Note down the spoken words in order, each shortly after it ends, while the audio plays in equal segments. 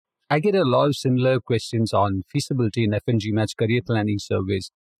I get a lot of similar questions on feasibility in FNG Match career planning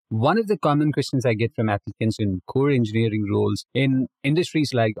surveys. One of the common questions I get from applicants in core engineering roles in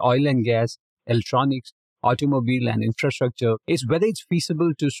industries like oil and gas, electronics, automobile, and infrastructure is whether it's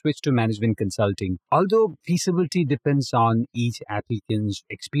feasible to switch to management consulting. Although feasibility depends on each applicant's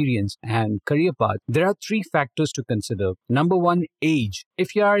experience and career path, there are three factors to consider. Number one, age.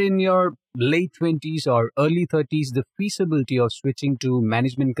 If you are in your late 20s or early 30s, the feasibility of switching to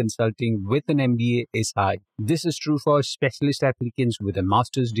management consulting with an MBA is high. This is true for specialist applicants with a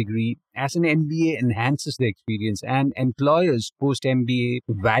master's degree, as an MBA enhances the experience and employers post MBA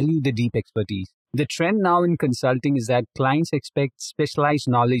value the deep expertise. The trend now in consulting is that clients expect specialized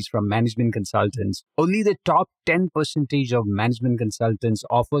knowledge from management consultants. Only the top 10% of management consultants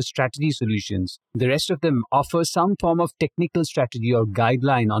offer strategy solutions. The rest of them offer some form of technical strategy or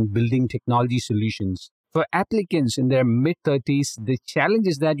guideline on building technology solutions. For applicants in their mid-30s, the challenge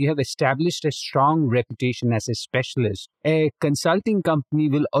is that you have established a strong reputation as a specialist. A consulting company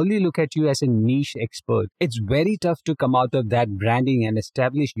will only look at you as a niche expert. It's very tough to come out of that branding and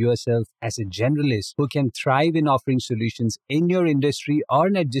establish yourself as a generalist who can thrive in offering solutions in your industry or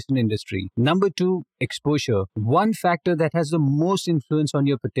an adjacent industry. Number two, exposure. One factor that has the most influence on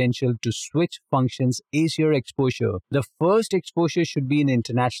your potential to switch functions is your exposure. The first exposure should be in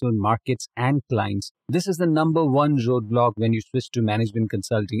international markets and clients. This is the number one roadblock when you switch to management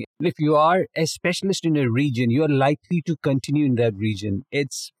consulting. If you are a specialist in a region, you are likely to continue in that region.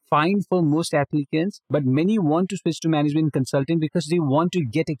 It's fine for most applicants, but many want to switch to management consulting because they want to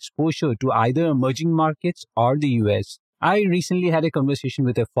get exposure to either emerging markets or the US. I recently had a conversation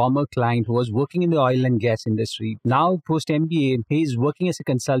with a former client who was working in the oil and gas industry. Now, post MBA, he is working as a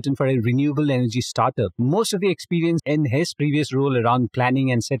consultant for a renewable energy startup. Most of the experience in his previous role around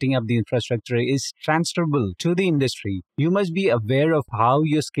planning and setting up the infrastructure is transferable to the industry. You must be aware of how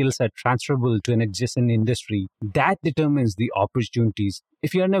your skills are transferable to an adjacent industry. That determines the opportunities.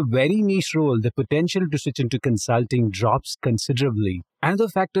 If you're in a very niche role, the potential to switch into consulting drops considerably. Another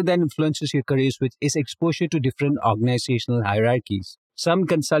factor that influences your career switch is exposure to different organizational hierarchies. Some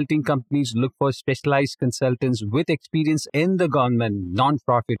consulting companies look for specialized consultants with experience in the government,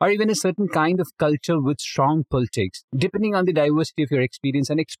 non-profit, or even a certain kind of culture with strong politics. Depending on the diversity of your experience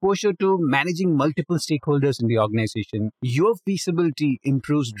and exposure to managing multiple stakeholders in the organization, your feasibility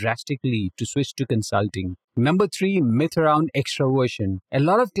improves drastically to switch to consulting. Number three, myth around extroversion. A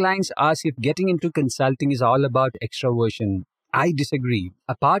lot of clients ask if getting into consulting is all about extroversion. I disagree.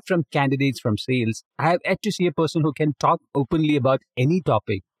 Apart from candidates from sales, I have yet to see a person who can talk openly about any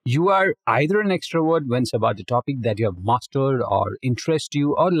topic. You are either an extrovert when it's about a topic that you have mastered or interests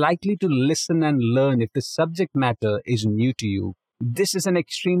you, or likely to listen and learn if the subject matter is new to you. This is an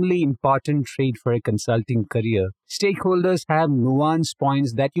extremely important trait for a consulting career. Stakeholders have nuanced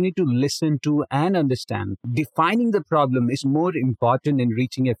points that you need to listen to and understand. Defining the problem is more important in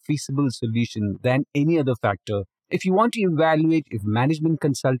reaching a feasible solution than any other factor. If you want to evaluate if management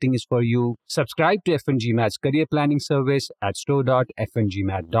consulting is for you, subscribe to FNG Match Career Planning Service at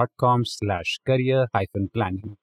store.fngmat.com/career-planning.